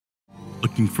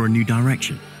Looking for a new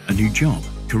direction, a new job,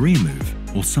 career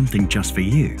move, or something just for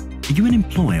you? Are you an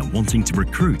employer wanting to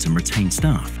recruit and retain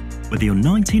staff? Whether you're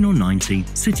 19 or 90,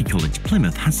 City College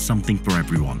Plymouth has something for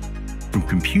everyone. From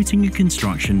computing and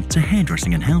construction to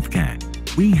hairdressing and healthcare,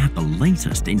 we have the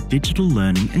latest in digital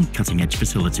learning and cutting-edge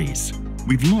facilities.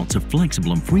 We've lots of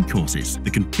flexible and free courses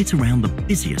that can fit around the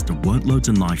busiest of workloads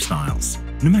and lifestyles.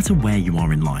 No matter where you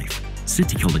are in life,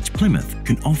 City College Plymouth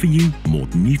can offer you more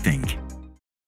than you think.